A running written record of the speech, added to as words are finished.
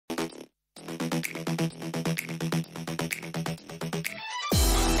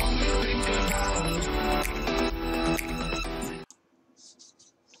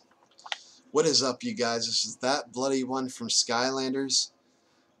What is up, you guys? This is that bloody one from Skylanders,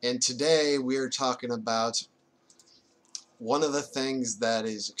 and today we are talking about one of the things that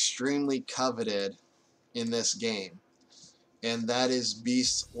is extremely coveted in this game, and that is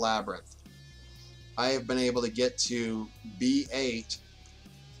Beast Labyrinth. I have been able to get to B8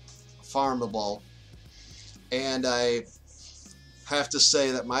 farmable, and I have to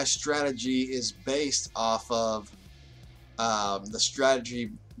say that my strategy is based off of the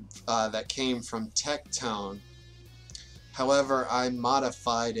strategy that came from Tectone. However, I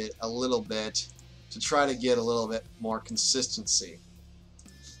modified it a little bit to try to get a little bit more consistency.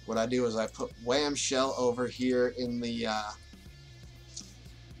 What I do is I put Wham Shell over here in the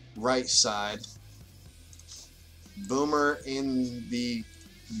right side, Boomer in the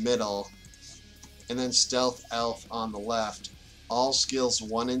middle, and then Stealth Elf on the left. All skills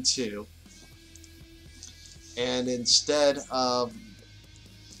 1 and 2. And instead of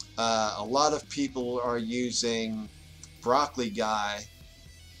a lot of people are using Broccoli Guy,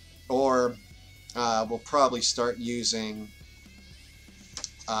 or will probably start using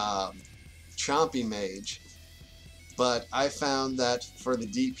Chompy Mage, but I found that for the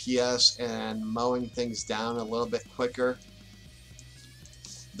DPS and mowing things down a little bit quicker,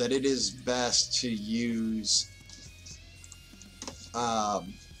 that it is best to use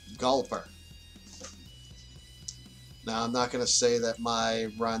Gulper. Now, I'm not going to say that my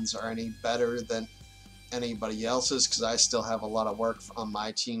runs are any better than anybody else's, because I still have a lot of work on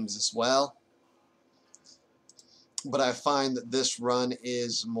my teams as well. But I find that this run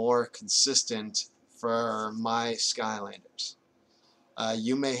is more consistent for my Skylanders.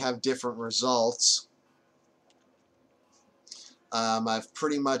 You may have different results. I've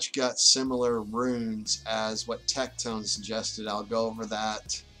pretty much got similar runes as what Tectone suggested. I'll go over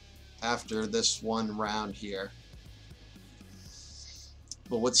that after this one round here.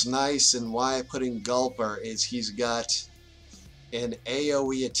 But what's nice and why I put in Gulper is he's got an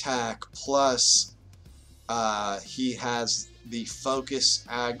AoE attack, plus he has the focus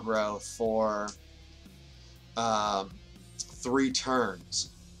aggro for 3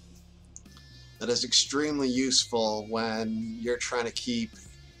 turns. That is extremely useful when you're trying to keep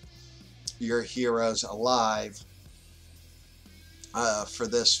your heroes alive for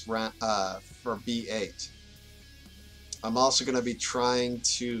this for B8. I'm also going to be trying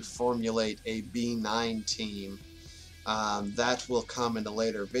to formulate a B9 team. That will come in a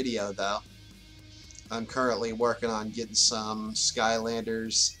later video, though. I'm currently working on getting some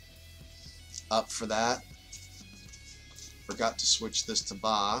Skylanders up for that. Forgot to switch this to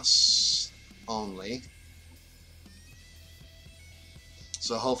boss only.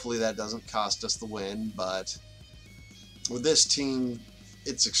 So hopefully that doesn't cost us the win, but with this team,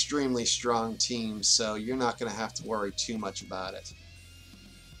 it's extremely strong team, so you're not going to have to worry too much about it.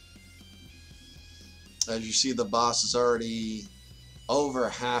 As you see, the boss is already over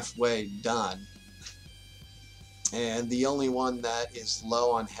halfway done, and the only one that is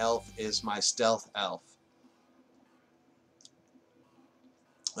low on health is my Stealth Elf.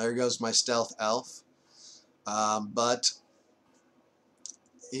 There goes my Stealth Elf, but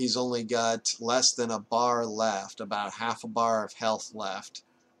he's only got less than a bar left, about half a bar of health left.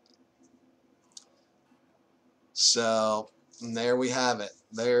 So, and there we have it.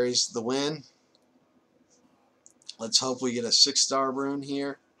 There's the win. Let's hope we get a 6-star rune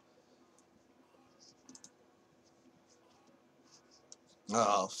here.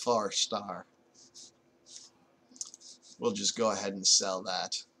 Oh, 4-star. We'll just go ahead and sell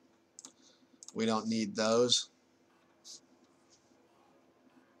that. We don't need those.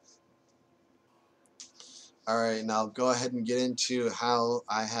 Alright, now go ahead and get into how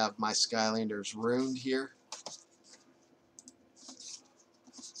I have my Skylanders runed here.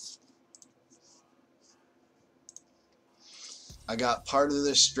 I got part of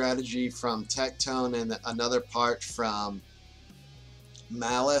this strategy from Tectone and another part from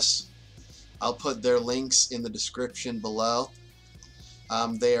Malice. I'll put their links in the description below.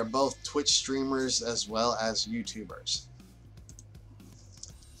 They are both Twitch streamers as well as YouTubers.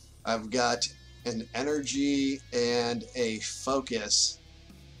 I've got an energy and a focus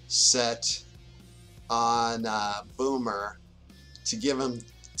set on Boomer to give him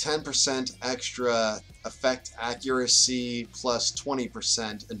 10% extra effect accuracy plus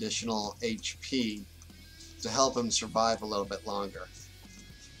 20% additional HP to help him survive a little bit longer.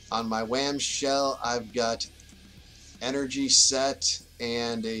 On my Wham Shell, I've got energy set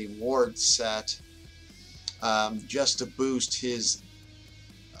and a ward set just to boost his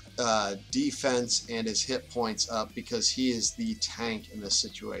defense and his hit points up, because he is the tank in this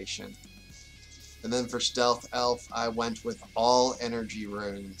situation. And then for Stealth Elf, I went with all energy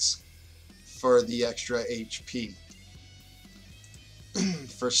runes for the extra HP.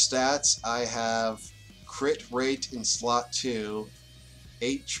 For stats, I have crit rate in slot 2,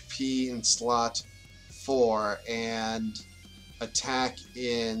 HP in slot 4, and attack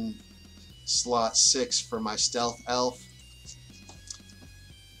in slot 6 for my stealth elf.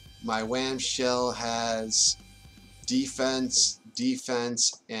 My Wham Shell has defense,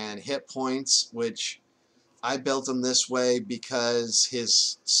 and hit points, which I built him this way because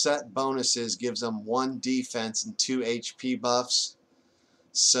his set bonuses gives him 1 defense and 2 HP buffs.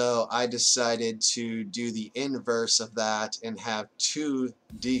 So I decided to do the inverse of that and have 2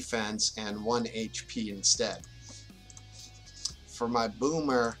 defense and 1 HP instead. For my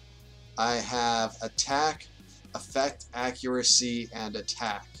Boomer, I have attack, effect, accuracy, and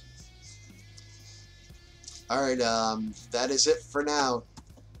attack. Alright, that is it for now.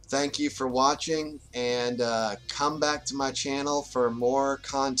 Thank you for watching, and come back to my channel for more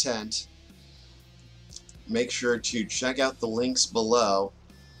content. Make sure to check out the links below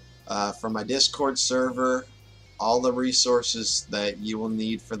for my Discord server, all the resources that you will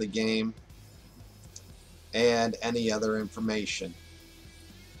need for the game, and any other information.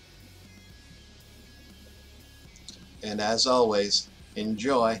 And as always,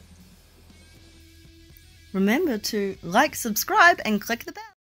 enjoy. Remember to like, subscribe, and click the bell.